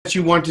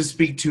you want to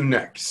speak to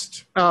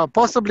next?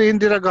 Possibly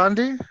Indira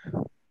Gandhi.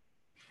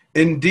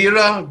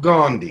 Indira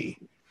Gandhi,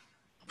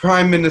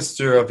 Prime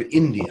Minister of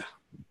India.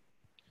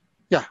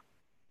 Yeah.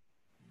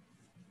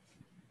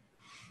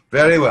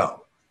 Very well.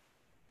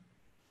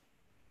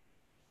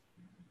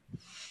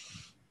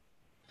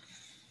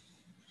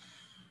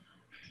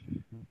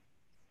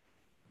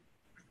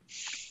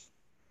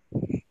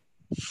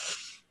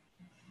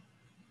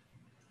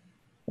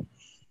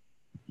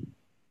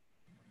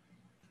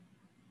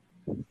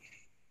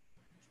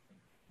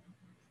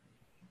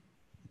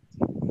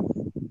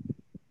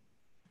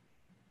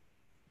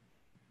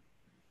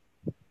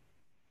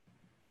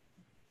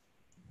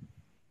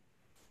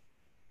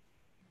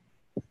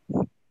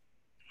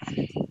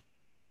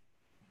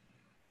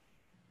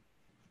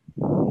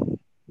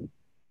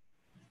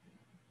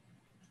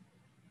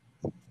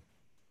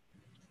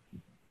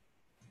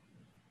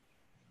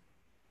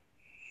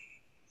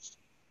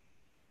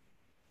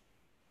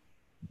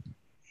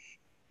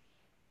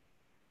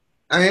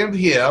 I am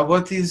here.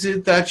 What is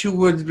it that you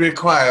would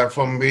require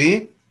from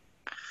me?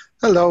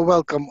 Hello,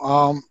 welcome.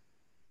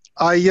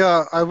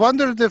 I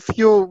wondered if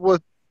you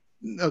would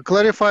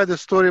clarify the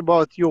story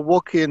about your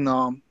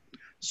walk-in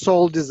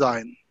soul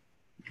design.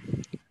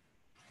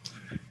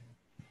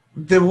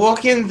 The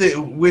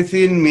walk-in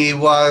within me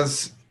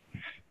was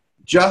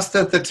just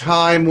at the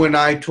time when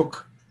I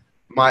took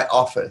my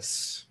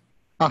office.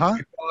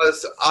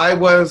 Because I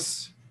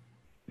was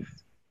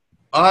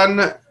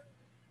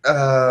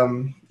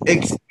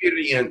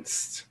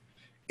experienced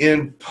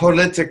in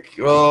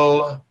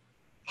political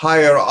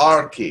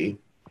hierarchy.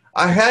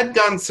 I had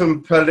done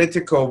some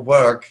political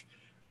work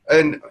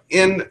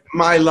in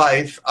my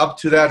life up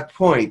to that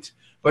point,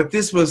 but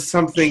this was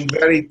something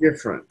very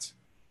different.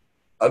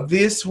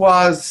 This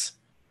was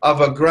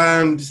of a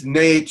grand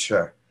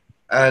nature,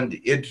 and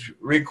it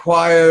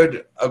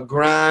required a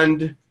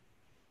grand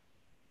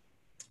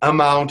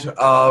amount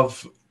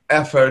of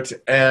effort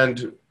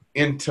and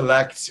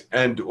intellect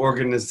and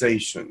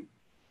organization.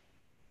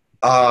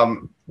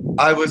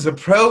 I was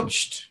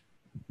approached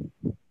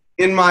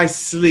in my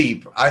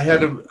sleep. I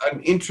had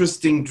an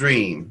interesting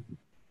dream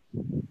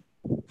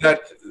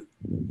that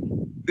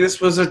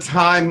this was a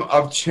time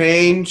of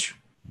change,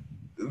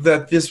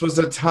 that this was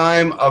a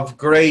time of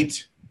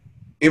great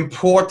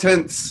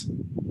importance,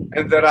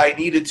 and that I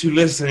needed to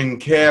listen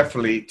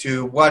carefully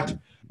to what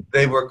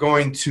they were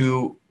going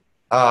to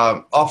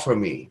offer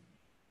me.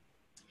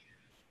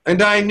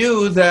 And I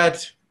knew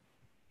that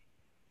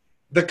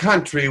the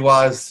country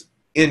was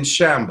in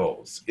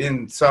shambles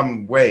in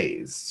some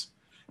ways.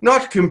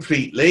 Not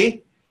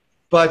completely,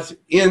 but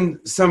in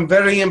some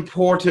very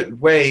important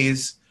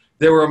ways,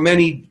 there were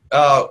many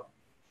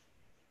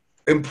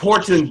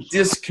important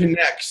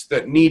disconnects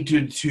that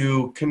needed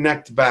to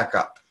connect back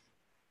up.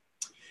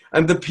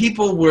 And the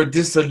people were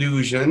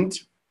disillusioned,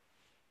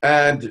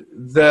 and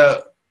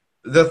the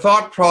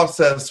thought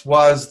process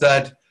was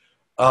that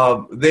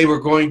they were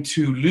going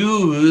to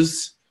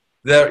lose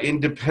their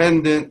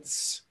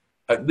independence,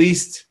 at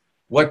least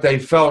what they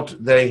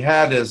felt they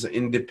had as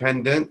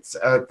independence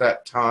at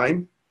that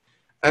time.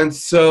 And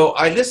so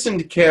I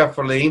listened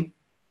carefully,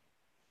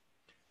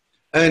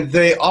 and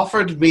they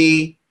offered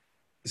me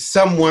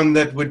someone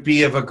that would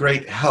be of a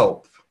great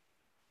help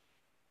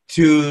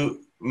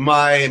to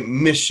my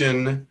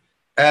mission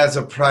as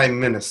a prime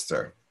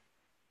minister.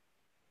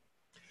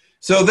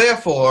 So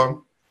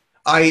therefore,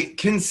 I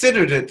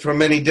considered it for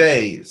many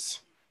days.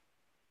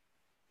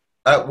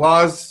 It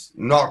was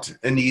not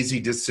an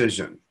easy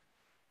decision.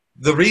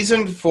 The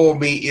reason for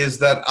me is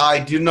that I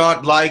do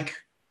not like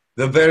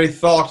the very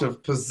thought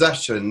of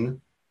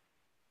possession.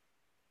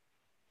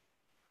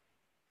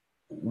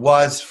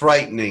 Was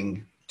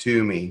frightening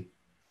to me.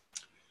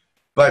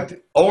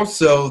 But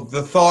also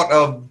the thought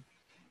of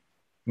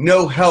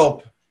no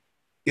help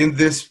in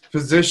this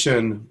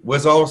position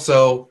was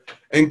also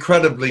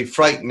incredibly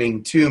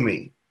frightening to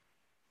me.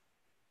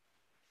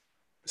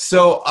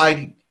 So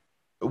I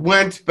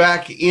went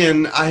back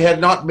in. I had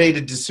not made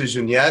a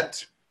decision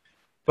yet,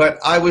 but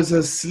I was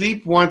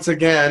asleep once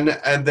again,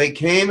 and they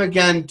came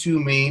again to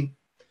me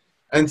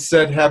and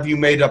said, "Have you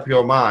made up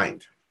your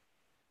mind?"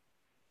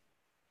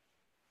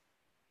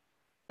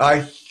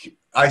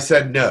 I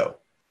said no.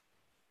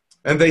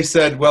 And they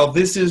said, "Well,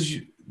 this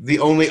is the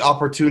only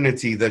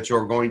opportunity that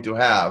you're going to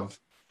have.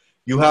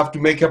 You have to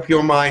make up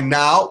your mind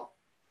now,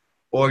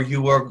 or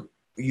you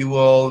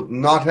will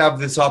not have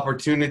this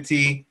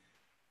opportunity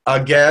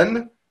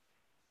again."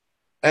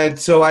 And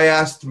so I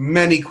asked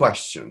many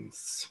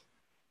questions.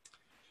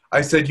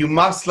 I said, "You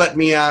must let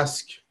me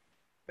ask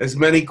as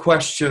many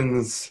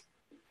questions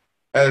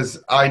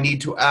as I need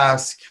to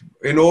ask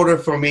in order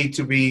for me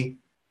to be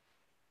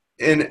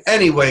in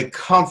any way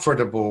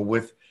comfortable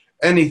with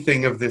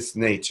anything of this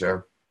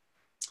nature."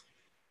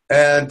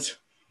 And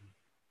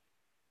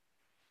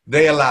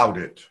they allowed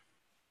it.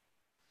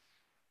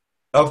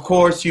 Of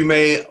course, you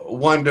may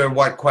wonder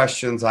what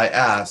questions I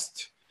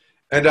asked.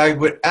 And I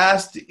would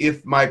ask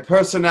if my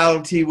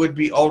personality would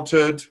be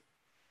altered.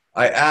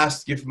 I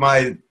asked if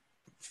my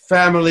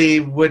family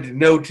would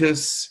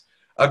notice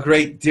a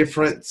great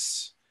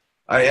difference.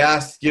 I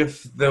asked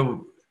if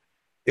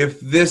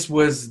this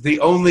was the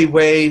only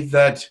way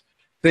that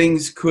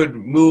things could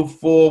move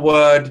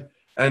forward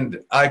and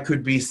I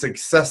could be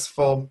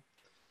successful.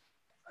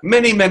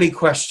 Many, many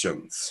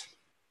questions.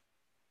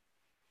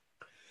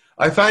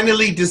 I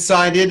finally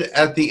decided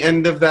at the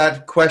end of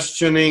that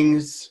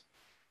questionings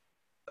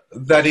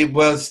that it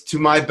was to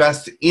my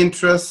best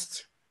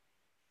interest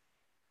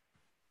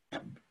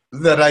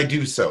that I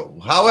do so.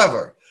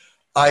 However,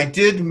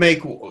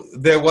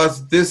 there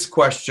was this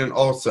question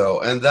also,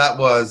 and that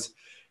was,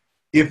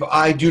 if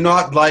I do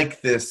not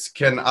like this,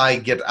 can I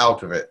get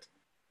out of it?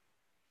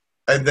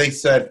 And they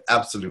said,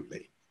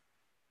 absolutely.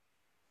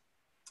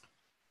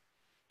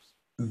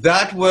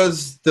 That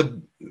was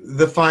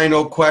the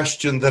final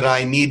question that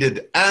I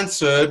needed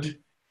answered,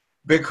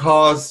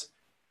 because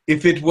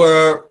if it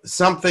were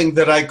something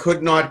that I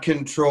could not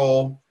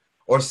control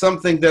or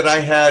something that I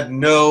had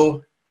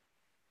no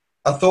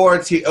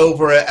authority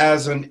over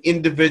as an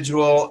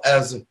individual,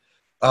 as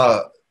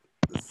a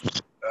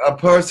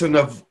person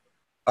of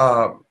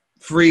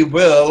free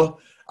will,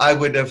 I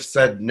would have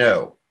said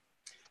no.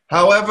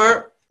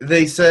 However,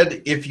 they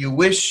said, if you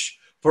wish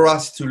for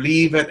us to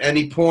leave at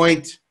any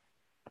point,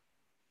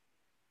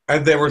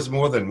 and there was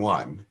more than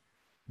one.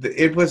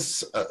 It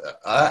was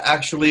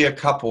actually a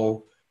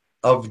couple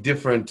of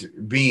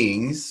different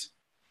beings,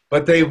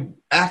 but they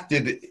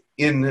acted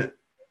in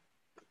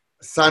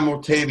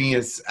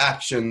simultaneous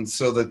action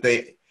so that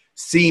they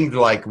seemed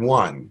like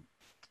one.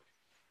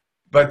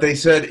 But they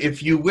said,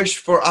 if you wish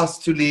for us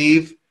to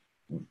leave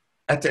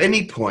at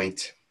any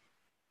point,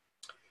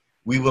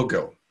 we will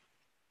go.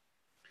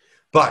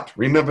 But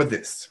remember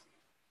this,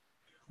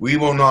 we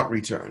will not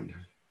return.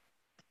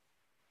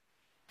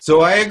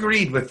 So I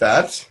agreed with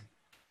that,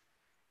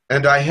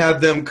 and I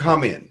had them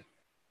come in.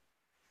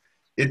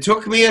 It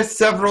took me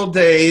several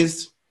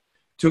days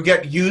to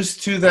get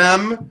used to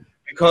them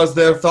because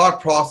their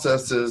thought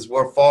processes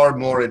were far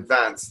more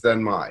advanced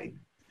than mine.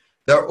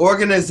 Their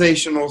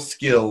organizational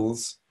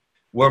skills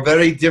were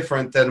very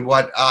different than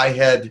what I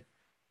had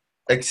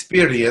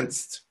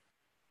experienced,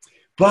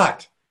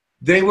 but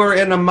they were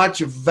in a much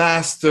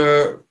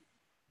vaster,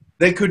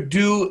 they could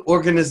do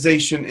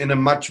organization in a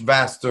much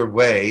vaster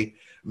way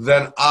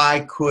than I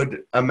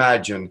could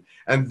imagine.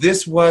 And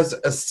this was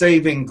a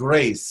saving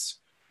grace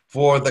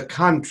for the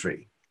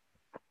country.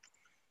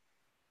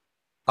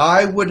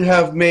 I would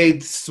have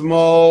made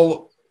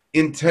small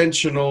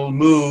intentional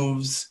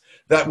moves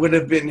that would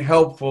have been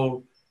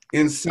helpful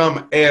in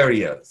some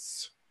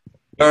areas,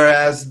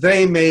 whereas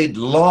they made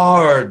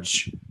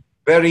large,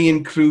 very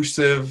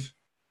inclusive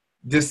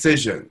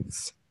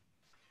decisions,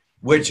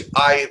 which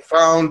I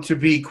found to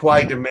be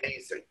quite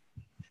amazing.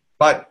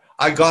 But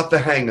I got the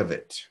hang of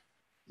it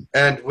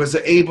and was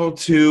able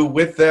to,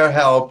 with their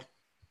help,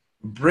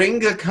 bring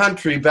the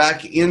country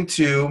back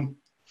into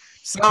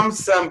some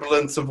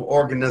semblance of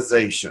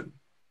organization,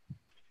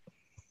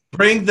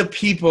 bring the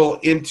people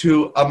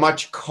into a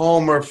much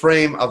calmer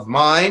frame of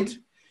mind,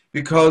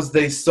 because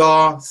they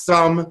saw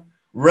some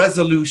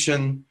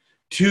resolution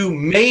to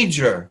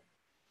major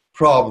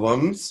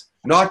problems,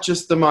 not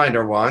just the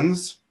minor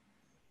ones,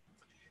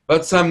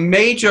 but some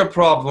major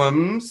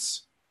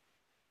problems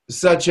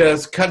such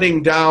as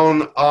cutting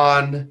down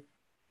on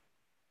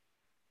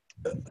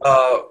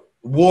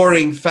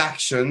warring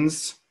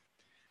factions,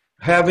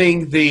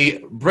 having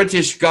the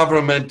British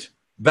government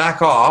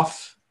back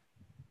off.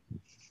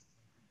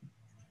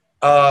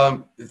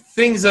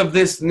 Things of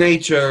this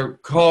nature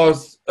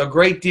caused a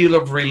great deal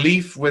of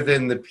relief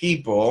within the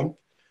people.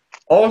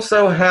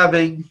 Also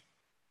having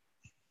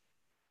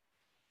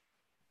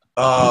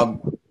the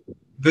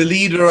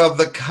leader of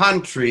the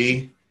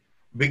country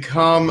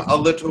become a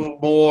little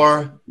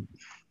more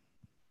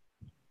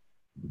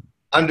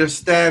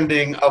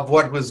understanding of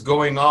what was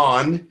going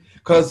on,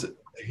 because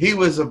he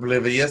was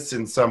oblivious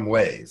in some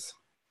ways.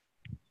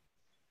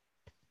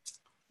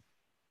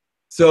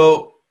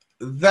 So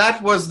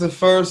that was the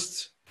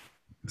first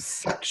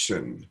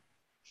section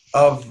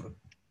of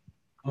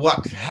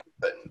what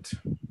happened.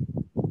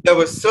 There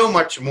was so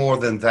much more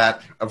than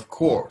that, of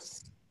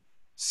course.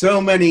 So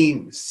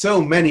many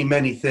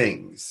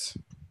things.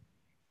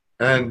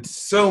 And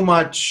so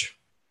much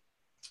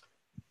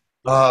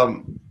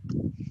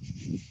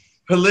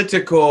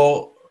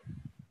political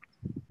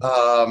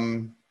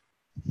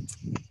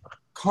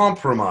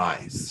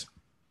compromise,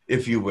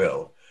 if you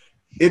will.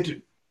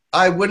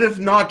 I would have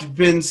not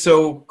been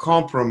so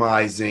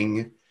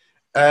compromising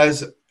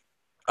as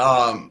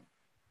I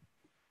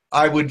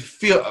would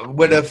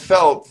have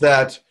felt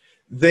that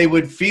they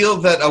would feel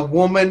that a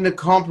woman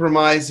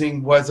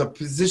compromising was a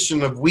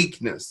position of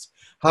weakness.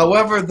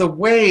 However, the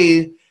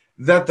way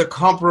that the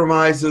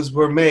compromises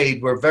were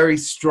made were very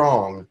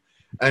strong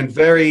and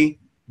very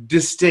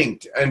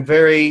distinct and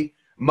very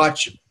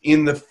much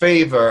in the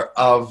favor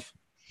of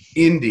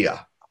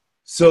India.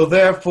 So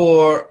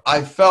therefore,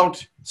 I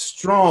felt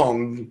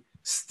strong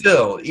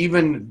still,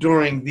 even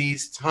during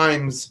these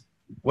times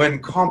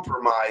when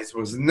compromise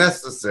was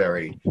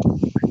necessary.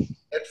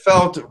 It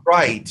felt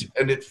right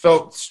and it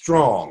felt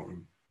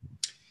strong.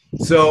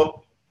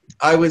 So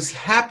I was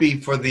happy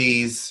for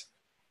these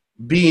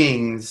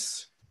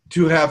beings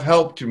to have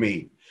helped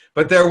me.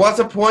 But there was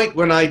a point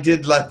when I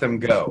did let them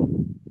go.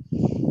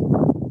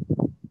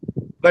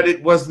 But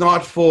it was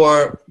not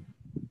for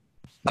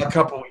a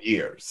couple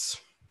years.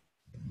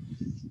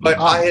 But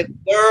I had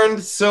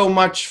learned so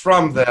much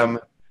from them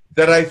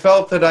that I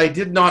felt that I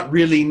did not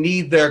really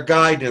need their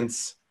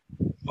guidance,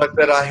 but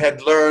that I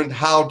had learned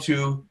how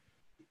to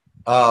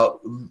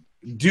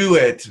do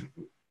it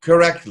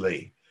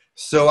correctly.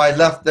 So I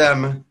left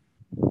them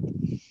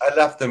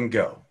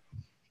go.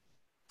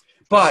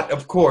 But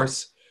of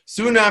course,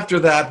 soon after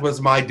that was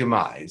my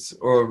demise,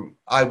 or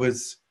I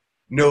was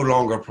no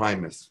longer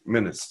prime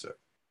minister.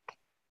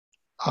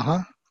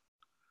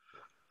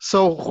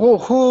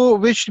 So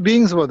which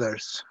beings were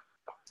theirs?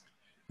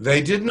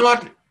 They did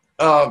not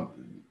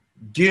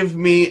give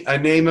me a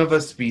name of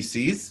a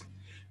species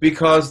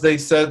because they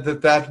said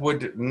that that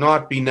would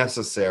not be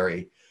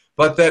necessary,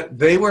 but that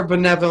they were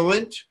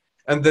benevolent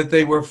and that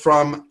they were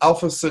from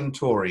Alpha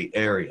Centauri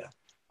area.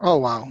 Oh,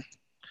 wow.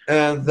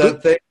 And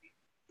that they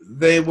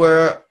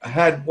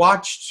had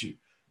watched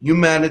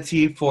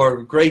humanity for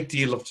a great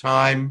deal of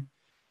time,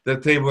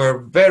 that they were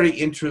very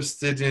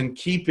interested in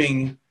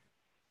keeping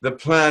the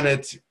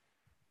planet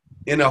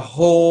in a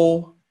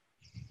whole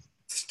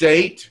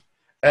state.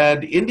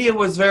 And India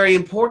was very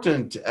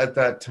important at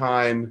that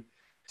time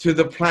to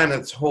the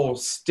planet's whole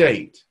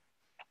state.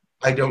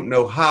 I don't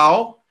know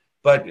how,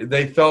 but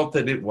they felt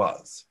that it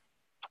was.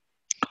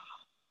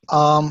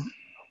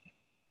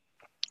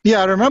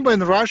 Yeah, I remember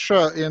in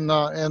Russia in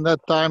that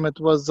time it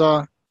was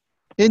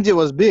India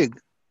was big.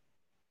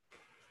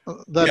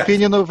 The Yes.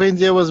 opinion of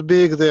India was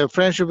big. The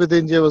friendship with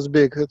India was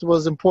big. It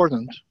was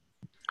important.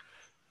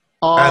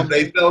 And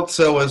they felt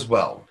so as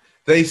well.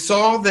 They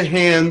saw the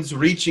hands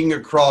reaching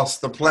across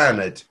the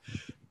planet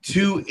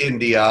to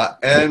India,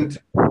 and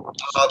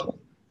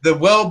the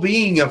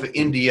well-being of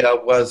India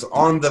was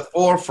on the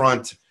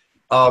forefront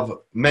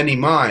of many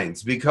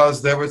minds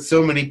because there were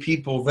so many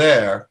people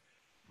there.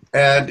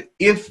 And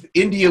if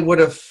India would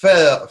have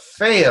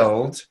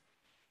failed,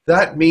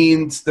 that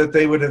means that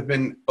they would have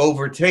been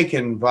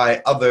overtaken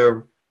by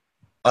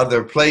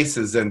other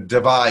places and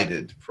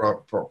divided,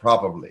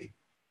 probably.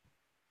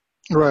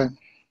 Right.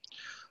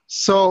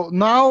 So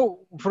now,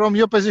 from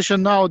your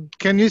position now,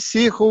 can you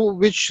see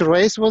which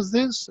race was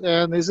this,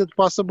 and is it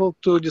possible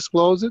to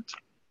disclose it?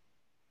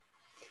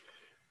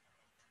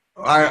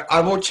 I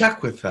will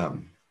check with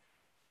them.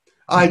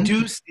 I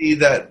do see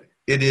that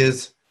it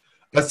is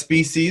a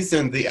species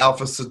in the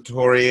Alpha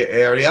Centauri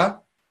area,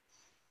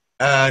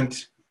 and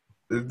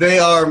they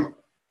are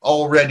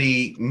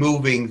already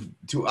moving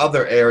to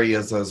other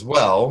areas as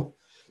well.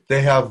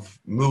 They have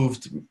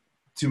moved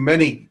to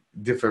many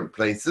different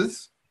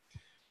places,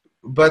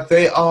 but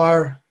they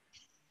are,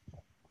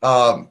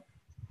 one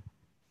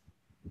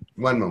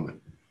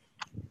moment.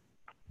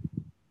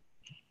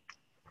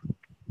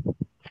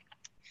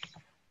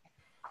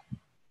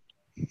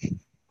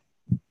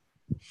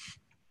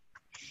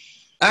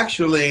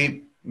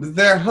 Actually,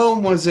 their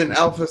home was in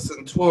Alpha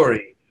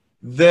Centauri.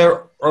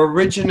 Their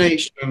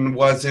origination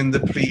was in the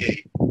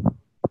Pleiadians.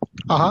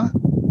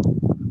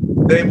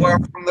 They were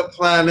from the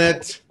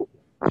planet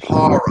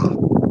Tara.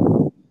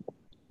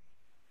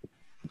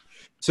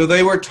 So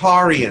they were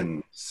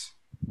Tarians.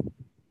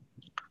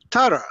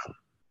 Tara.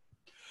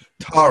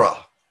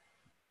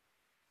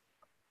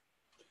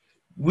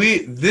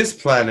 This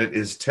planet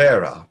is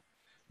Terra.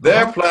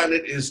 Their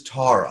planet is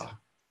Tara.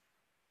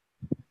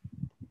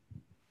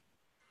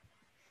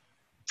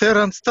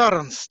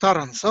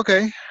 Terrans.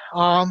 Okay.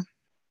 And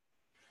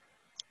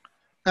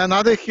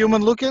are they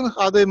human looking?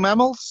 Are they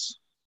mammals?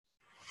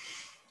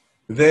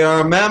 They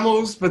are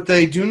mammals, but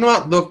they do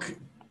not look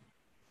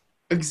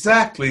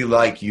exactly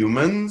like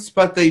humans,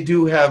 but they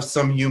do have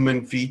some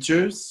human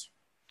features.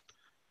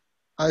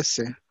 I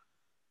see.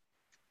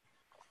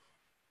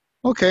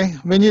 Okay,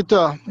 we need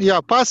to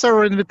pass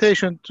our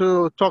invitation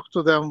to talk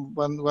to them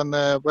when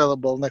they're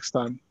available next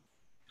time.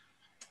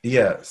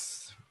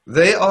 Yes,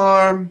 they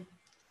are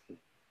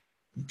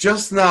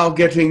just now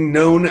getting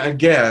known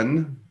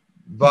again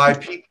by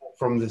people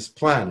from this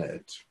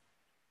planet.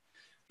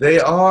 They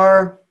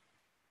are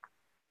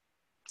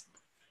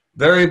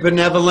very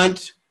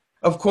benevolent.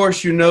 Of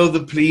course, you know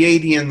the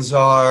Pleiadians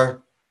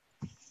are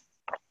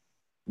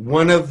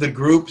one of the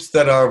groups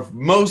that are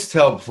most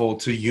helpful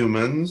to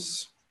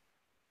humans,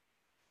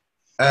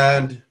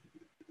 and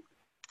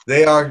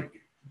they are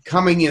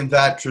coming in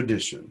that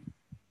tradition.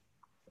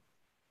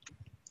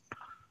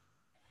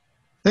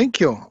 Thank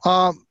you.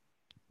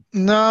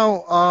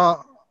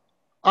 Now,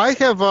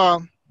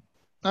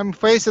 I'm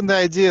facing the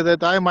idea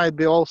that I might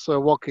be also a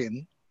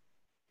walk-in.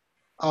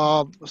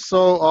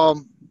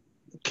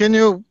 Can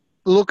you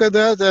look at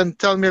that and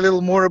tell me a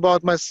little more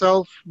about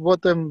myself,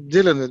 what I'm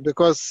dealing with?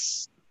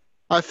 Because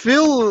I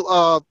feel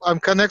I'm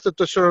connected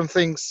to certain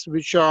things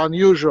which are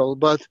unusual,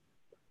 but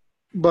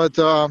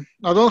I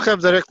don't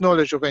have direct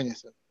knowledge of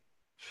anything.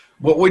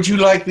 What would you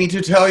like me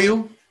to tell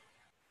you?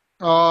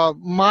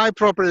 My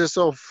properties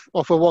of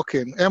a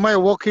walk-in. Am I a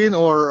walk-in,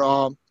 or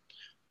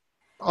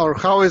Or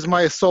how is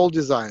my soul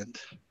designed?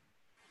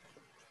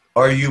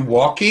 Are you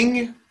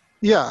walking?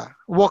 Yeah,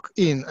 walk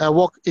in.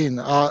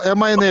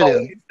 Am I an Oh,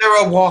 alien? is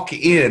there a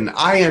walk-in?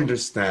 I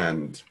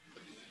understand.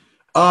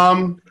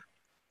 One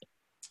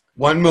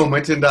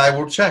moment and I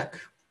will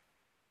check.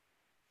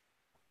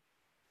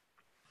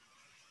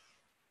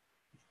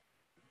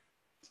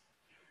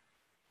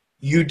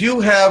 You do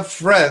have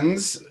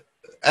friends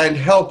and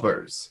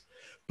helpers,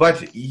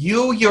 but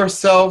you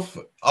yourself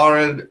are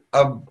an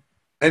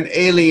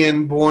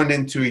alien born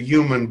into a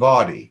human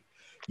body.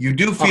 You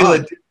do feel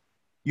it.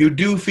 You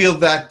do feel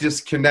that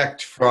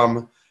disconnect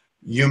from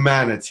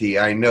humanity.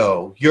 I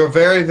know you're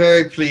very,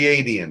 very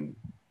Pleiadian,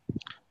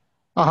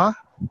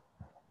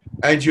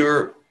 and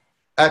you're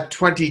at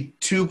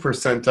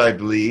 22%, I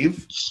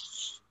believe.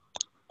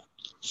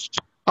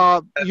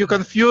 You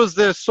confuse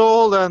the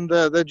soul and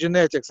the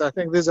genetics. I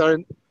think these are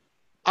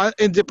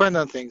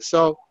independent things.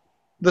 So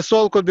the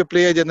soul could be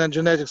Pleiadian and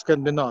genetics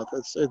can be not.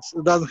 It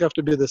doesn't have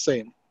to be the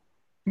same.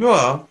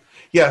 Well,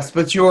 yes,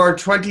 but you are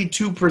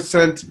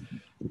 22%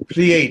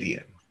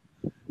 Pleiadian.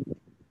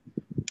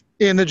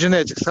 In the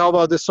genetics, how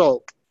about the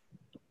soul?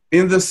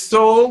 In the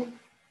soul,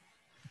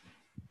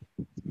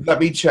 let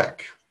me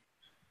check.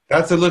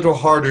 That's a little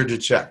harder to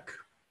check.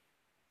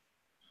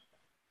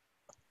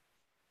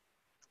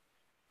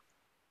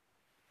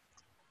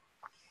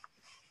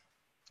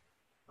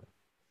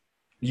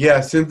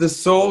 Yes, in the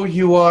soul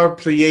you are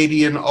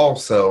Pleiadian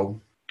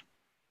also.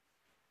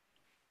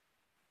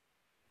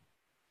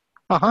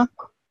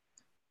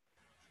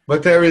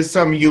 But there is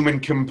some human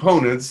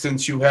components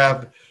since you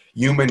have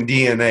human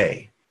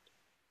DNA.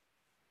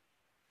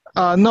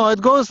 No,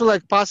 it goes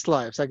like past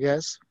lives, I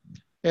guess.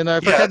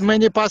 If I had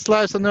many past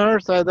lives on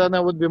Earth, then I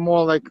would be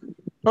more like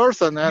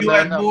Earthen. You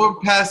had more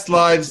past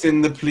lives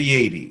in the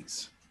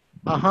Pleiades.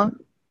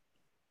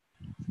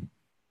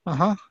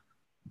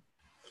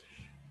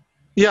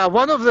 Yeah,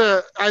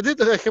 I did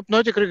a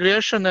hypnotic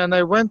regression, and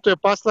I went to a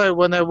past life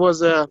when I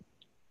was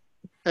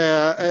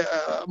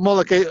more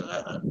like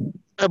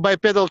a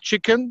bipedal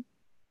chicken,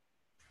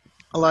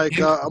 like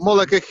more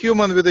like a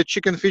human with the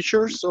chicken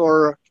features,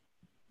 or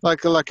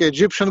like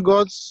Egyptian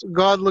god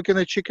looking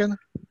at chicken.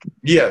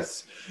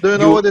 Yes. Do you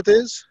know what it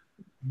is?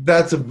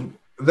 That's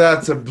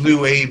a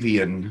blue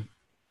avian.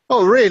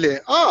 Oh, really?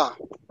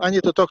 I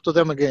need to talk to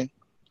them again.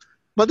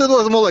 But it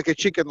was more like a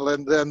chicken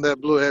than the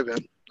blue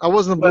avian. I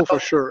wasn't blue for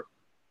sure.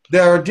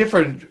 There are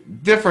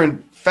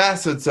different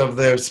facets of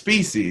their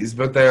species,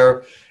 but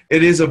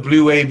it is a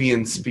blue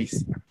avian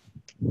species.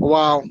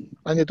 Wow,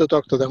 I need to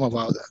talk to them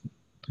about that.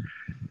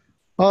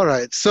 All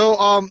right.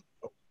 So,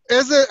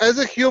 as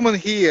a human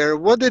here,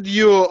 what did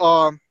you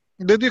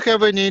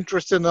have any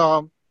interest in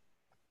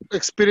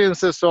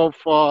experiences of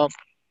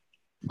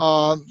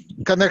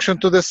connection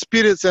to the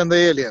spirits and the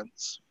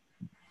aliens?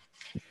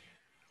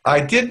 I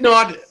did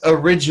not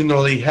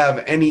originally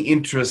have any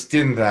interest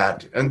in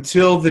that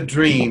until the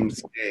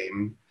dreams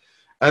came.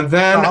 And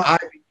then I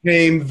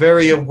became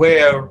very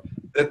aware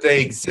that they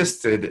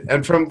existed.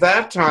 And from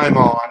that time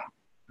on,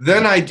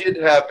 then I did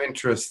have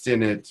interest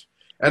in it.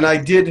 And I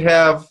did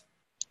have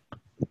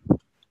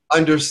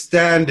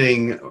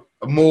understanding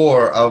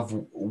more of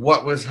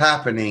what was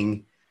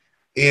happening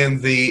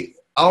in the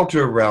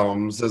outer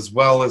realms as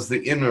well as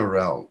the inner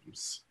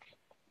realms.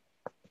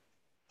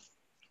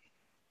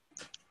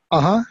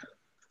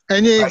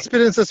 Any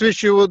experiences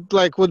which you would be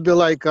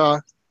like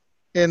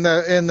in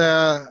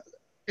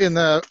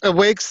a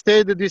awake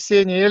state? Did you see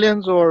any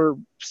aliens or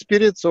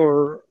spirits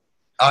or?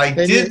 I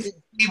did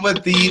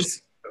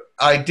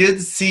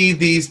see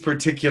these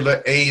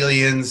particular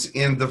aliens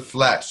in the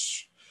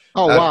flesh.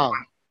 Oh, wow.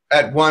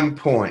 At one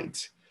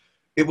point.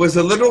 It was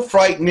a little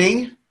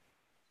frightening,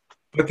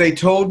 but they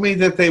told me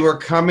that they were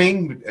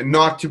coming,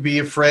 not to be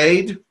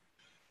afraid.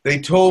 They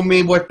told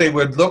me what they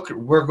were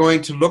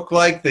going to look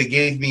like. They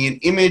gave me an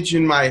image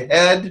in my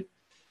head,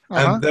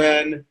 and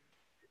then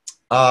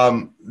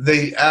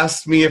they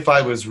asked me if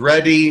I was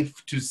ready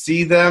to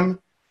see them.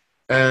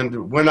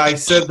 And when I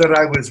said that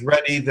I was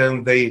ready,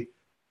 then they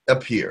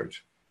appeared.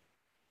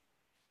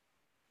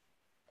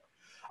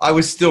 I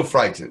was still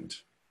frightened.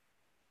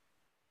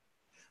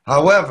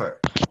 However,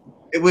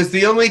 it was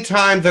the only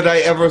time that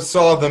I ever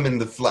saw them in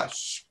the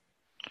flesh.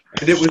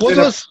 And it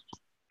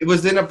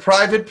was in a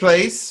private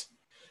place.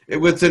 It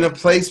was in a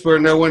place where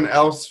no one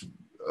else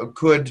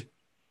could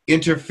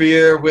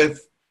interfere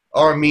with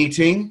our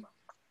meeting,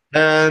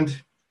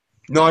 and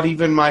not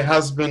even my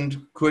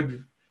husband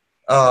could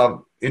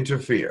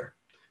interfere.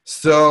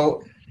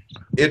 So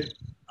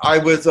I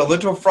was a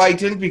little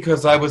frightened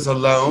because I was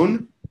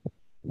alone,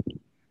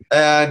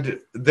 and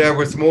there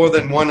was more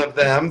than one of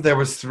them. There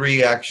was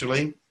 3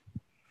 actually,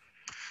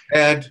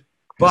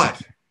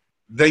 but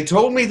they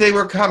told me they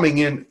were coming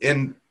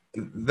in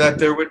that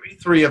there would be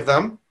 3 of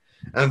them.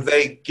 And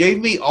they gave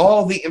me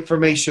all the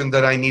information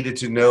that I needed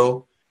to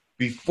know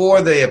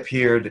before they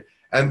appeared.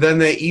 And then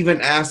they even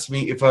asked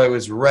me if I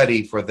was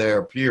ready for their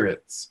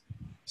appearance.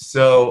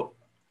 So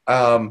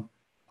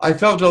I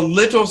felt a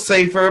little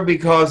safer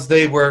because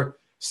they were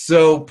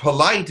so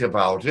polite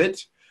about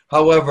it.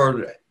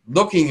 However,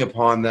 looking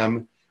upon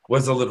them,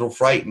 was a little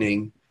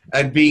frightening.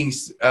 And being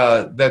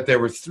that there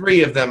were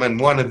three of them and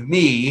one of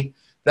me,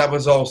 that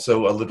was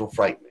also a little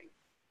frightening.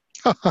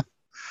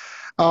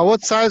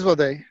 What size were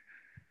they?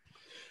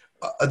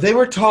 They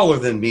were taller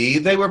than me.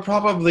 They were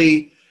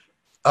probably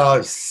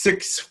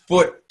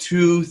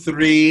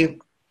 6'2",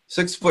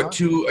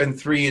 6'2" and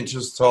 3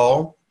 inches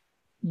tall.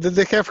 Did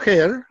they have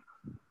hair?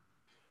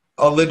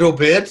 A little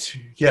bit,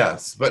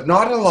 yes, but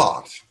not a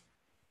lot.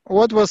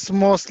 What was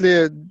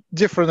mostly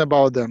different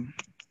about them?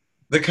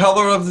 The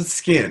color of the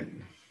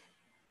skin.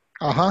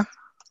 Uh-huh.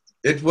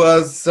 It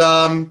was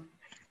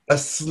a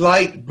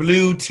slight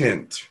blue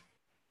tint.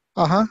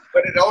 Uh-huh.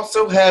 But it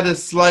also had a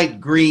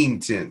slight green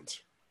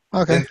tint.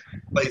 Okay. In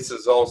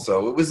places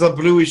also. It was a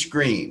bluish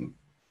green.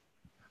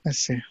 I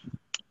see.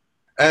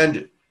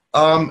 And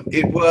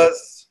it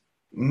was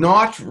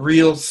not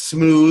real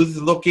smooth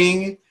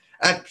looking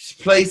at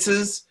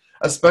places,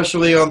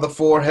 especially on the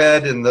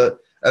forehead, and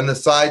the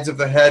sides of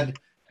the head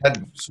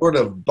had sort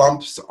of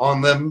bumps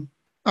on them.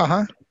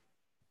 Uh-huh.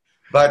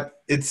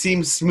 But it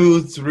seemed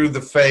smooth through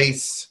the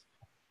face,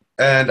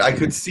 and I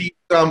could see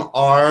some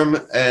arm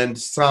and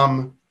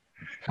some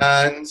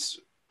hands.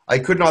 I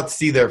could not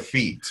see their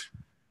feet.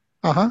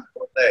 Uh-huh.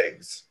 Or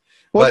legs.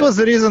 What But was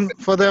the reason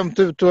for them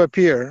to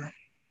appear?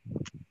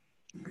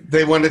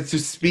 they wanted to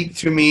speak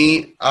to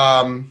me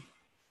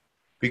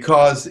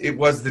because it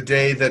was the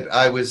day that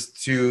I was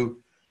to,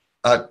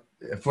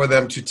 for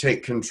them to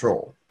take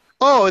control.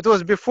 Oh, it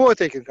was before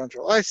taking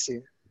control. I see.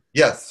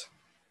 Yes.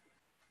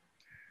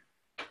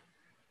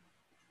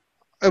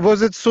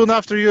 Was it soon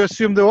after you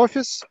assumed the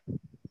office?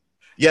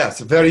 Yes,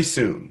 very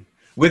soon.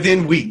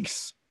 Within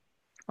weeks.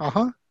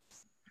 Uh-huh.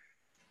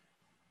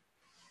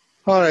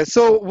 All right.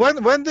 So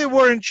when they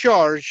were in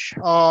charge,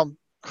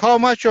 how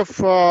much of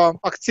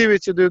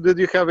activity did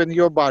you have in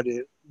your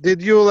body?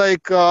 Did you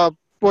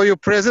were you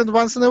present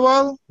once in a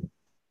while?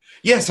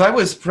 Yes, I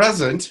was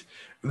present.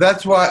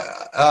 That's why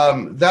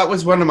that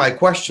was one of my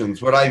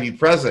questions. Would I be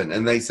present?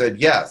 And they said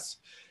yes.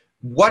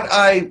 What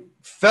I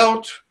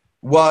felt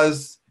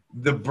was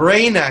the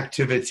brain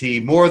activity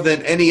more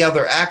than any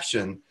other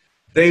action.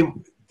 They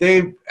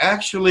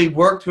actually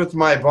worked with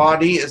my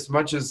body as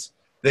much as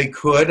they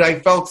could. I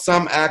felt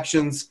some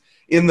actions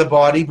in the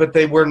body, but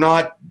they were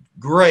not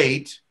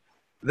great.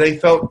 I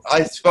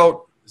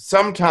felt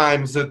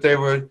sometimes that they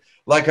were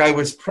like I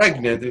was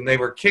pregnant and they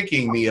were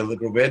kicking me a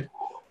little bit.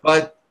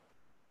 But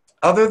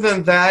other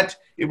than that,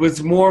 it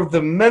was more of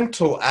the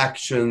mental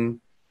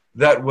action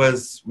that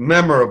was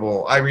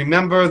memorable. I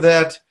remember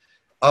that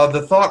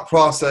the thought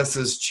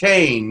processes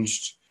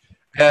changed,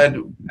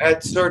 and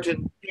at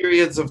certain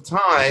periods of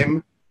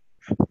time,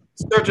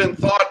 certain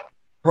thought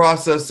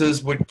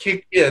processes would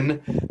kick in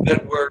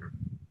that were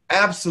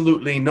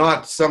absolutely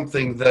not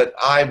something that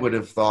I would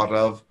have thought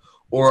of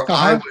or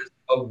I was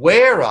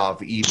aware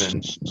of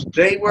even.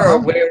 They were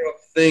aware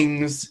of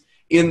things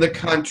in the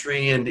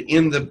country and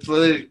in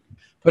the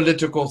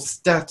political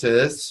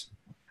status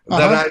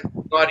that I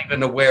was not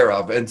even aware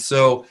of. And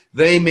so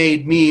they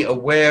made me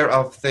aware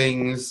of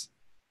things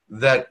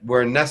that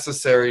were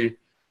necessary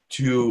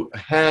to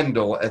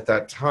handle at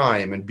that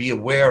time and be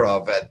aware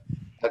of at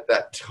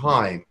that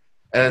time.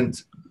 And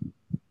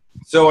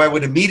so I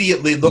would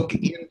immediately look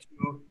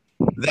into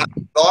that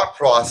thought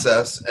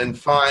process and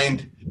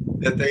find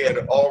that they had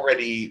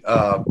already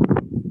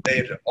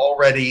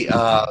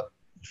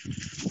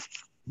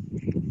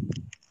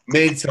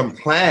made some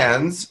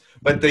plans,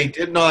 but they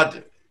did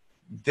not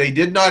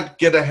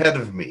get ahead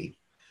of me.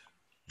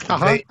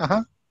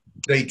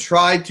 They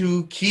tried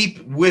to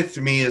keep with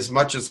me as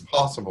much as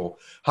possible.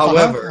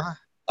 However,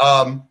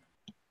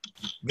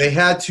 they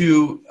had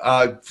to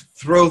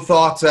throw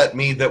thoughts at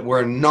me that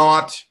were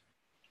not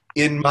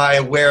in my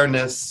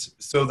awareness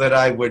so that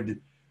I would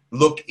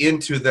look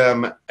into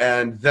them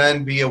and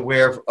then be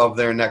aware of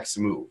their next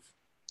move.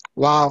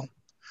 Wow.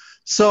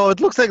 So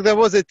it looks like there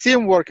was a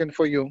team working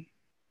for you.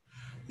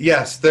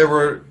 Yes, there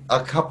were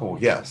a couple,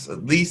 yes,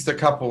 at least a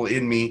couple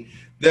in me.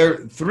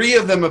 Three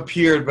of them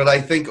appeared, but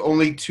I think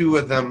only two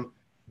of them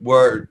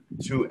were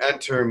to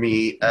enter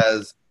me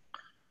as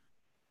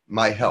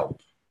my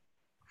help.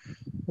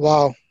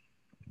 Wow.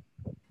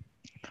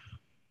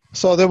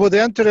 So they would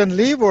enter and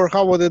leave, or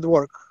how would it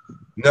work?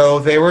 No,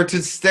 they were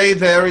to stay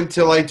there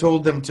until I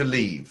told them to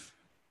leave.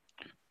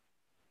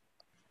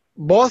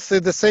 Both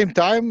at the same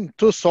time?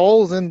 Two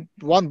souls in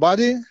one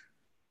body?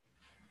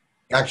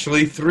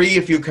 Actually, three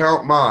if you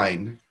count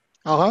mine.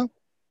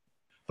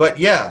 But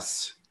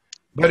yes.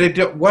 But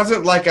it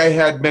wasn't like I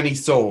had many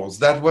souls.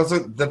 That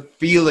wasn't the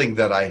feeling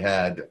that I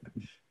had.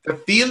 The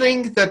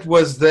feeling that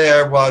was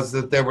there was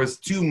that there was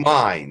two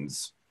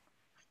minds.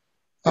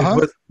 It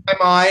was my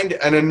mind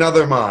and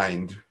another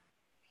mind.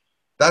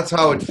 That's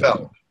how it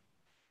felt.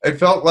 It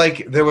felt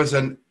like there was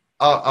a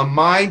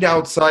mind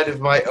outside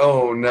of my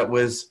own that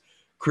was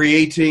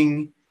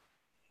creating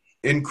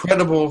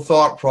incredible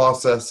thought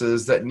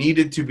processes that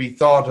needed to be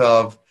thought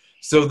of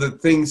so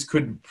that things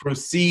could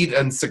proceed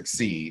and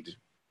succeed.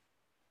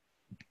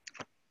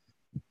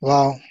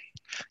 Wow.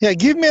 Yeah,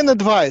 give me an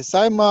advice.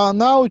 I'm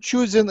now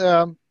choosing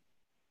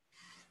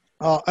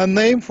a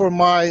name for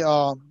my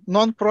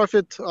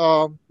non-profit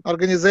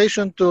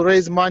organization to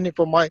raise money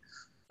for my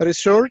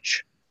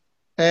research.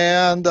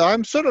 And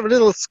I'm sort of a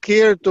little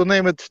scared to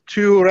name it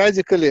too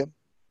radically.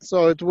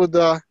 So it would,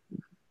 I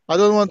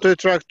don't want to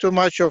attract too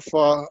much of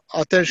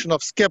attention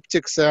of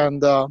skeptics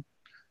and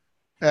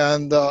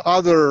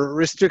other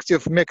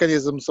restrictive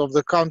mechanisms of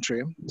the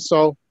country.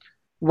 So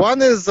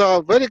one is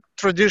very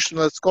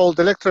traditional. It's called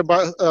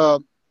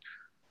the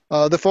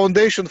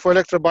Foundation for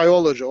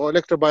Electrobiology, or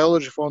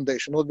Electrobiology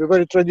Foundation. It would be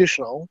very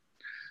traditional,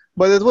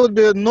 but it would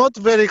be not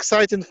very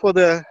exciting for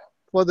the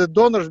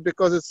donors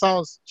because it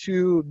sounds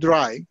too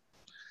dry.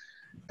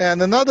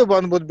 And another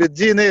one would be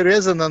DNA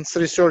Resonance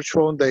Research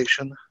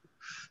Foundation.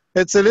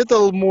 It's a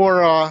little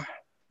more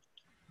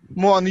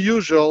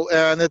unusual,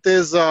 and it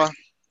is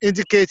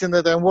indicating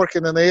that I'm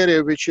working in an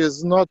area which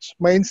is not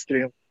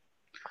mainstream.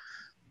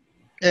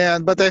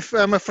 But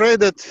I'm afraid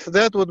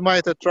that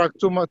might attract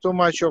too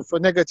much of a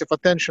negative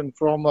attention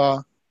from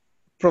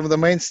the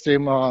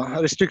mainstream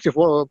restrictive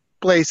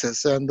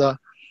places, and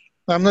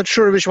I'm not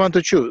sure which one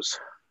to choose.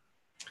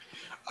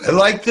 I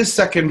like the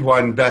second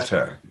one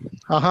better.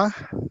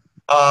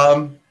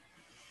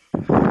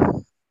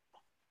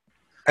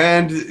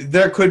 And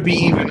there could be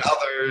even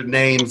other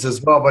names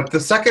as well, but the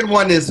second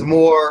one is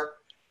more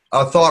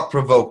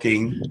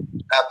thought-provoking.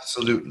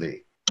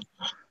 Absolutely.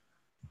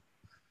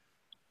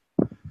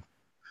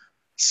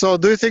 So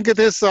do you think it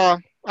is,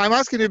 I'm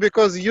asking you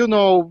because you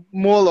know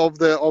more of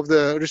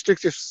the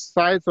restrictive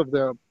sides of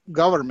the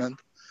government.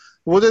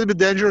 Would it be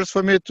dangerous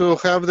for me to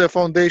have the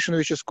foundation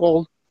which is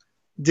called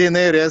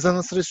DNA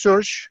Resonance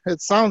Research?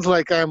 It sounds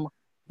like I'm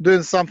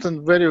doing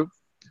something very...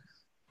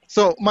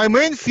 So my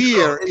main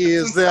fear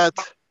is that...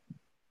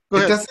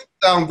 It doesn't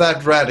sound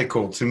that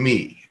radical to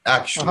me,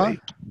 actually.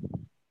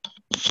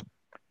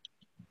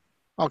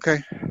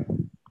 Okay.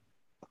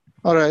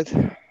 All right.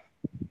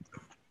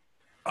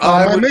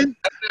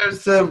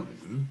 There's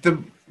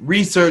the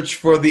research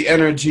for the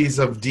energies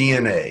of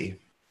DNA.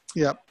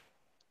 Yeah.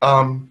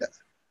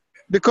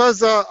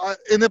 Because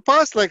in the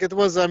past, like it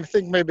was, I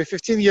think maybe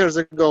 15 years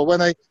ago,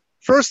 when I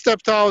first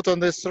stepped out on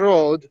this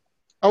road,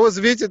 I was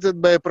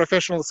visited by a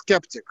professional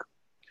skeptic.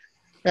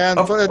 And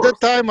at that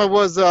time, I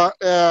was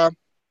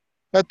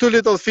too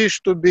little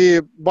fish to be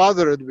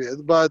bothered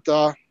with. But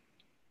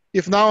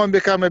if now I'm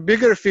become a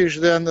bigger fish,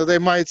 then they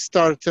might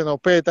start,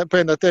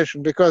 paying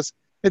attention, because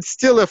it's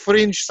still a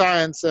fringe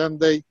science, and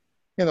they,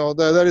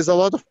 there is a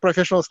lot of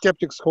professional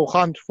skeptics who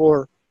hunt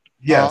for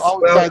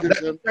outsiders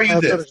and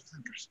alternative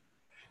thinkers.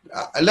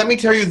 Let me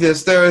tell you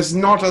this: there is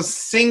not a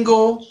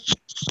single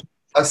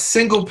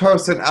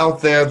person out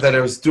there that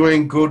is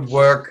doing good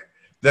work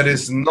that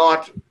is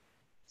not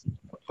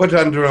put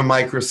under a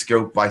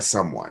microscope by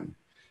someone.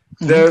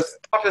 There's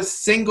not a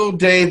single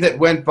day that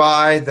went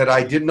by that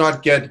I did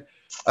not get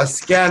a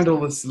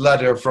scandalous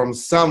letter from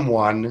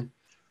someone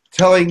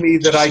telling me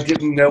that I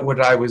didn't know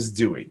what I was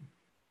doing.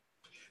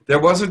 There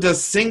wasn't a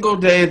single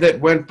day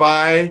that went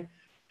by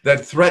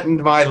that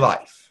threatened my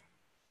life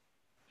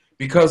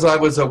because I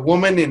was a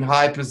woman in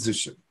high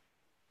position.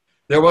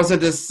 There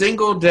wasn't a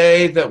single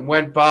day that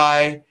went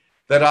by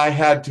that I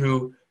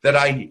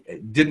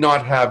did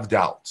not have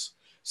doubts.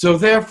 So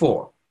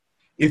therefore,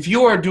 if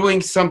you are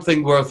doing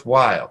something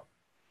worthwhile,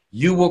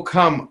 you will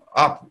come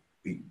up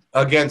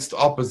against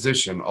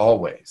opposition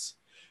always.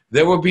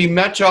 There will be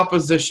much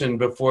opposition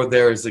before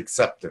there is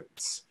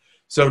acceptance.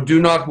 So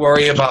do not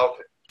worry about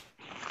it.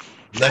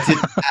 Let it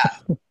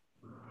happen.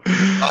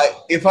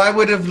 If I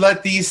would have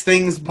let these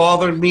things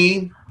bother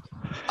me,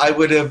 I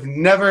would have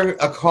never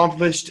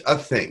accomplished a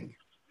thing.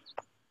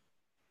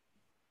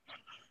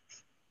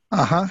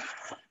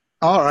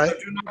 All right. So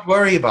do not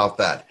worry about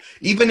that.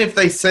 Even if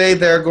they say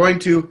they're going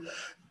to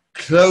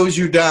close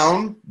you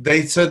down,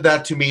 they said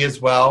that to me as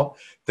well.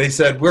 They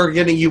said, we're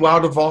getting you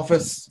out of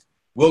office.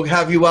 We'll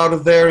have you out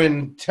of there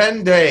in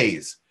 10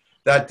 days.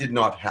 That did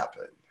not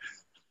happen.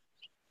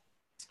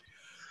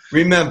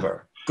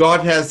 Remember,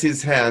 God has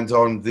his hands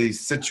on the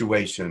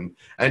situation,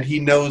 and he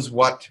knows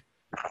what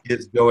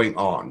is going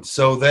on.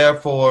 So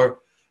therefore,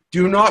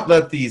 do not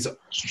let these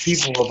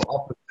people of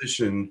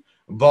opposition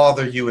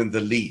bother you in the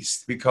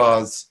least,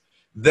 because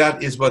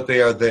that is what they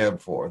are there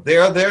for. They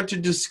are there to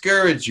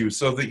discourage you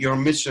so that your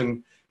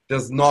mission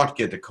does not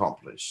get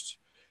accomplished.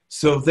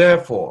 So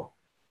therefore,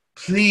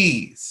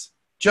 please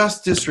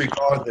just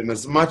disregard them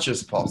as much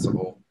as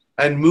possible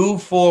and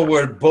move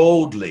forward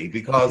boldly,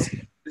 because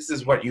this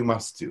is what you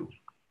must do.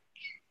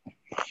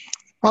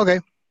 Okay.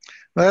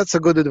 Well, that's a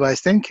good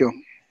advice. Thank you.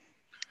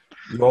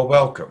 You're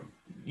welcome.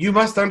 You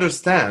must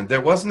understand,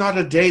 there was not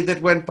a day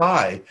that went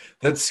by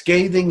that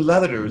scathing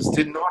letters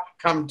did not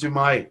come to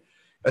my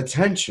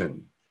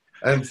attention,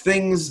 and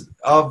things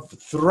of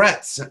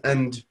threats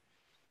and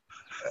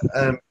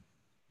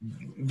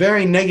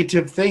very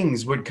negative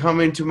things would come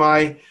into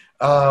my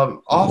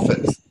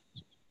office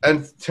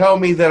and tell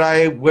me that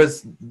I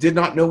did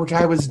not know what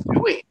I was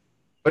doing,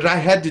 but I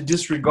had to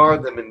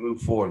disregard them and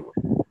move forward.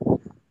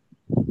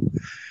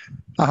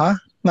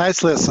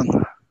 Nice lesson.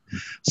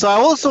 So I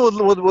also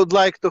would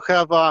like to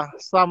have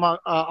some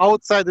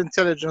outside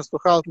intelligence to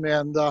help me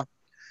and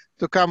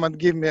to come and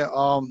give me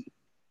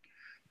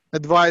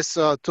advice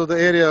to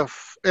the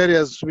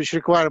areas which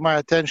require my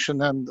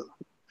attention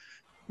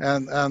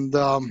and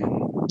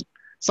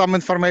some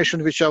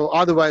information which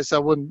otherwise I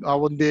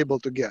wouldn't be able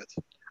to get.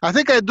 I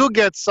think I do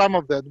get some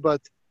of that,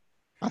 but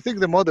I think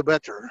the more the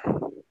better.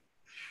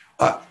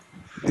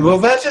 Well,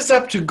 that is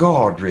up to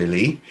God,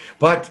 really.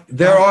 But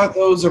there are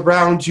those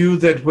around you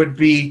that would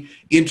be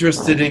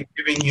interested in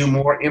giving you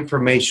more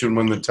information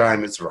when the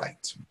time is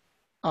right.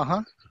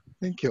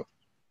 Thank you.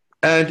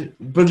 And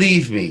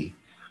believe me,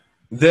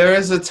 there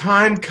is a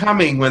time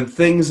coming when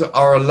things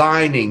are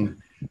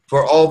aligning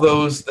for all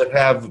those that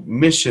have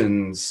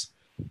missions,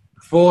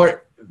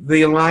 for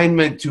the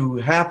alignment to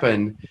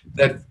happen,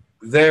 that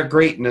their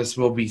greatness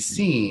will be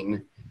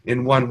seen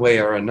in one way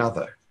or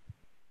another.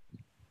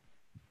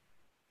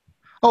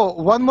 Oh,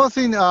 one more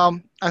thing.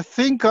 I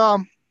think I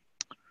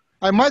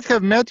might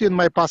have met you in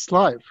my past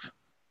life.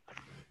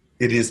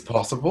 It is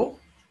possible.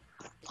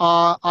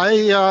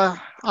 I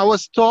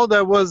was told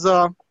I was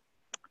a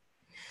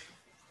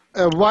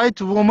white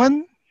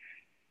woman,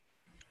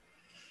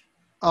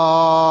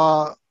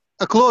 a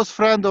close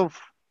friend of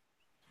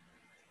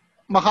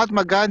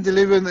Mahatma Gandhi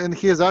living in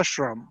his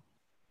ashram.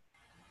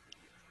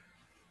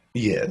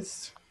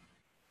 Yes.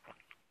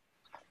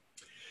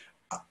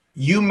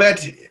 You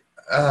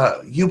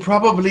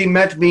probably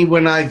met me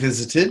when I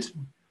visited.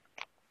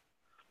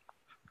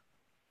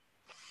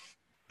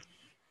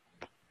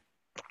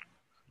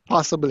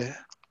 Possibly.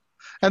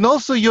 And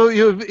also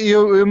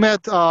you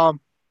met,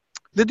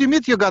 did you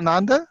meet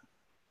Yogananda?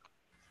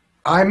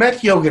 I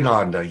met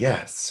Yogananda,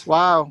 yes.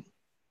 Wow.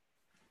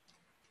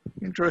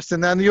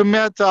 Interesting. And you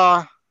met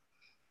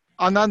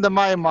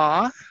Anandamayi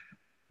Ma.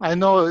 I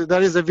know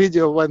there is a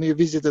video when you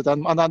visited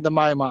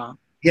Anandamayi Ma.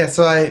 Yes,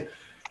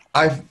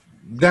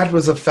 that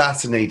was a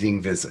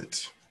fascinating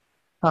visit.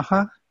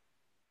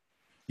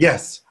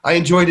 Yes, I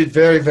enjoyed it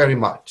very, very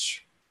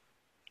much.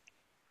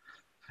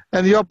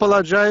 And you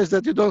apologize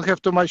that you don't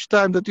have too much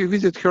time, that you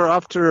visit her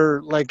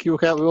after, like you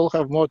will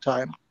have more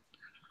time.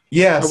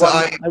 Yes,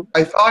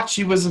 I thought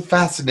she was a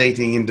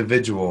fascinating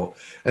individual,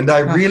 and I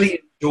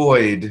really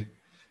enjoyed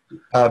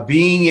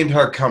being in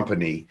her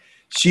company.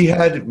 She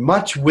had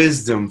much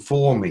wisdom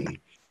for me,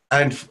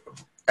 and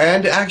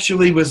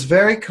actually was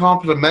very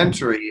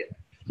complimentary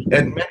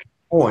at many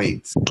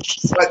points.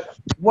 But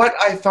what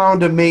I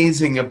found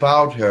amazing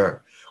about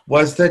her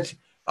was that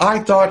I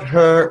thought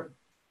her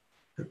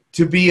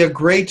to be a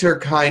greater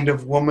kind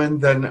of woman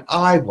than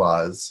I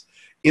was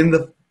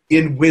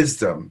in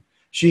wisdom.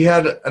 She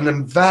had a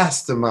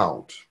vast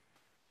amount.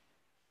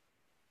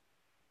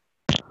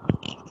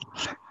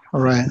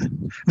 All right.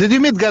 Did you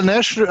meet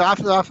Ganesh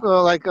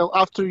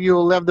after you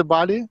left the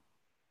body?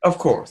 Of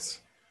course.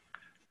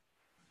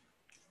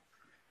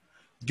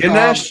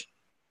 Ganesh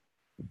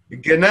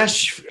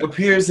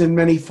appears in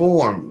many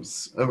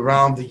forms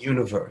around the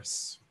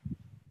universe.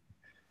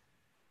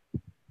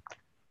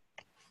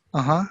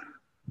 And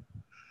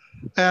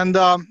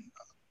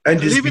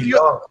is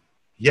beloved.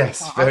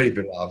 Yes, very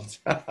beloved.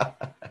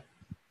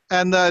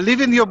 And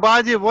leaving your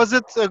body, was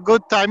it a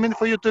good timing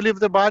for you to leave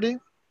the body?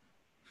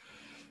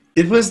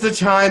 It was the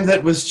time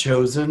that was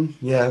chosen,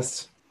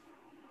 yes.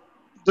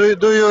 Do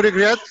you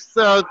regret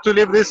to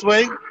live this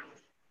way?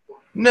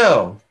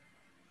 No.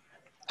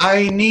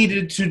 I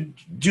needed to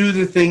do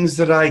the things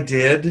that I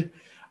did.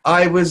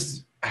 I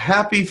was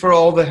happy for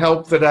all the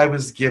help that I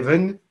was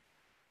given.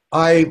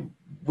 I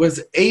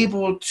was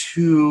able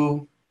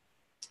to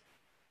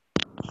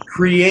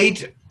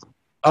create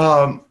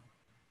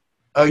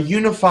a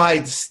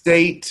unified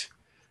state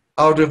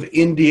out of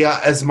India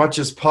as much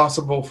as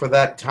possible for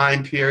that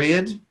time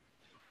period,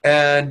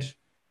 and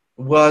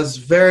was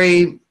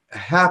very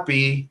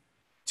happy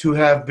to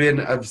have been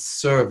of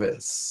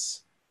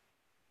service.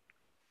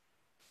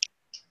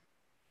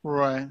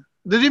 Right.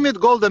 Did you meet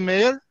Golda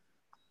Meir?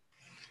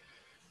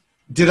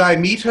 Did I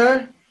meet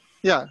her?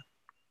 Yeah.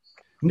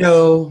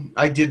 No,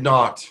 I did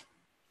not.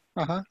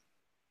 Who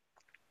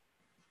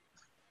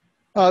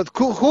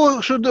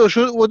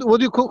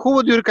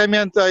would you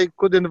recommend I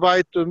could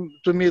invite to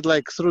meet,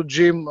 like through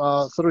Jim,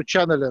 through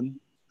channeling?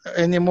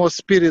 Any more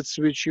spirits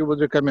which you would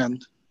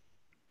recommend?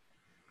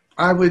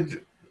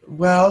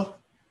 Well,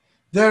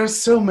 there are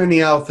so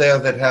many out there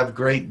that have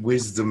great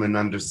wisdom and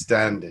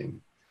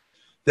understanding.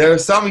 There are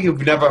some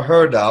you've never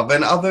heard of,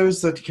 and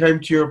others that came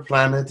to your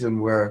planet and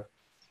were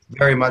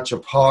very much a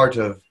part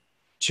of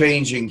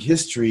changing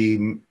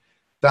history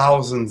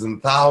thousands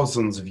and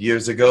thousands of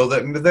years ago,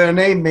 that their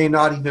name may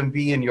not even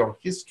be in your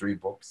history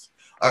books,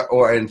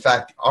 or in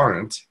fact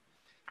aren't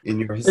in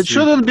your history. It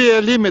shouldn't be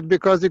a limit,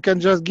 because you can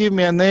just give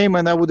me a name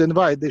and I would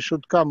invite. They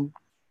should come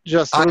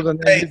just through the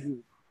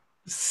name.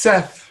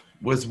 Seth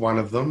was one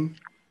of them.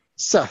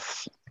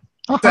 Seth.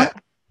 Seth.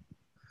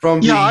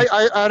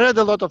 I read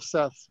a lot of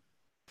Seth.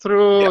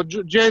 Through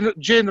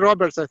Jane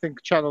Roberts, I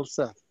think, channeled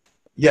Seth.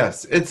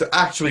 Yes, it's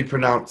actually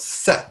pronounced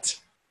Set.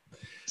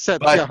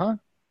 Set,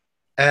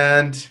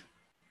 And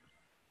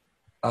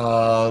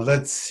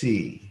let's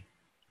see.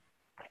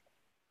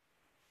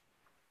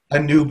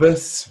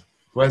 Anubis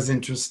was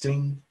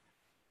interesting.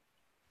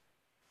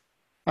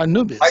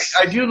 Anubis.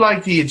 I do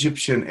like the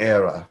Egyptian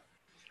era.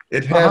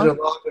 It had a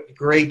lot of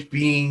great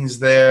beings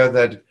there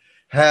that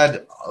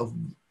had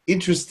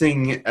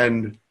interesting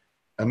and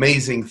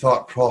amazing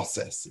thought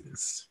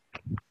processes.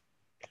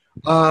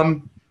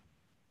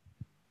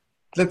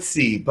 Let's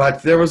see,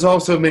 but there was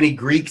also many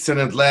Greeks and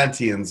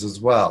Atlanteans as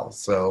well.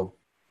 So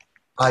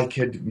I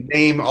could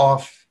name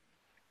off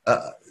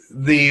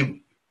the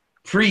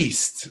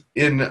priest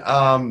in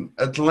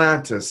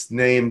Atlantis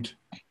named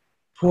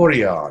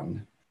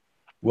Porion.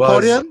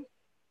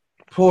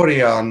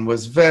 Porion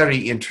was very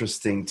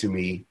interesting to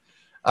me.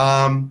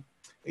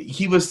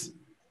 He was,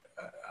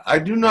 I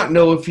do not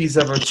know if he's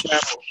ever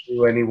channeled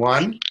to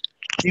anyone.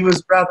 He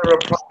was rather a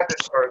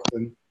private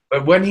person,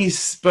 but when he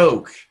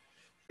spoke,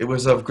 it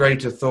was of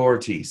great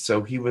authority.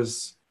 So he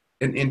was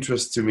an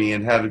interest to me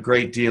and had a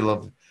great deal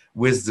of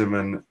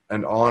wisdom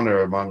and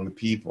honor among the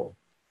people.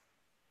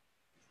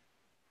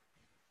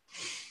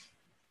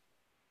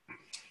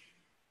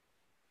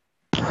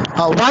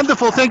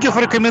 Wonderful. Thank you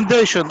for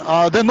recommendation.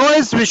 The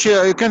noise which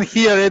you can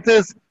hear, it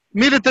is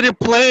military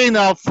plane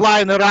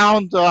flying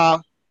around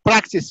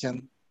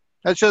practicing.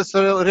 That's just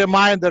a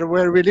reminder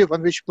where we live,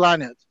 on which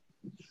planet.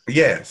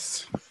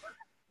 Yes.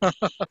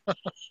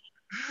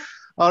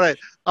 All right.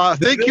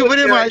 Thank you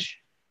very much.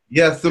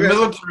 Yes, the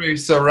military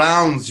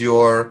surrounds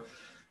your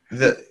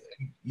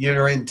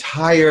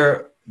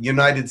entire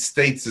United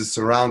States is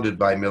surrounded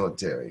by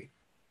military.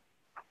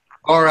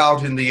 Or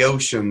out in the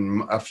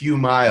ocean, a few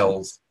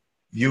miles,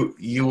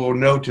 you will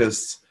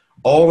notice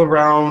all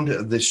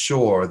around the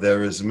shore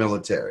there is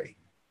military.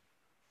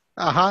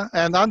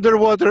 And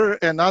underwater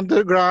and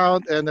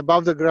underground and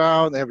above the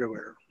ground,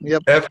 everywhere.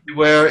 Yep.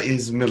 Everywhere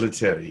is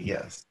military,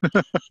 yes.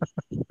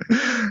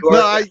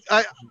 No,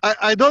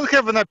 I don't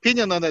have an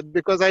opinion on it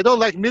because I don't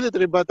like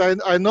military, but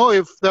I know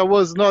if there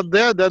was not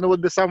there, then it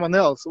would be someone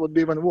else. It would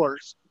be even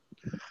worse.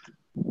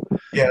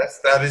 Yes,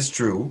 that is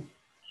true.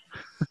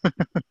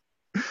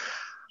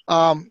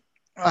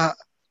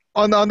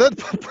 On that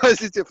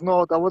positive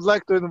note, I would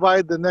like to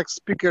invite the next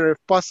speaker, if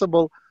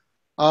possible,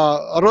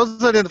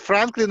 Rosalind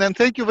Franklin, and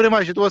thank you very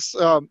much. It was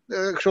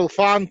actual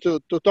fun to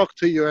talk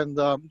to you and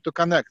to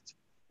connect.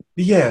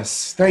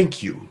 Yes,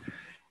 thank you.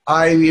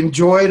 I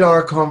enjoyed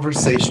our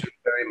conversation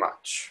very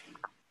much.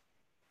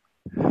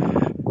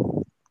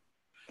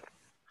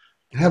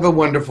 Have a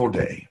wonderful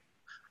day.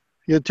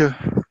 You too.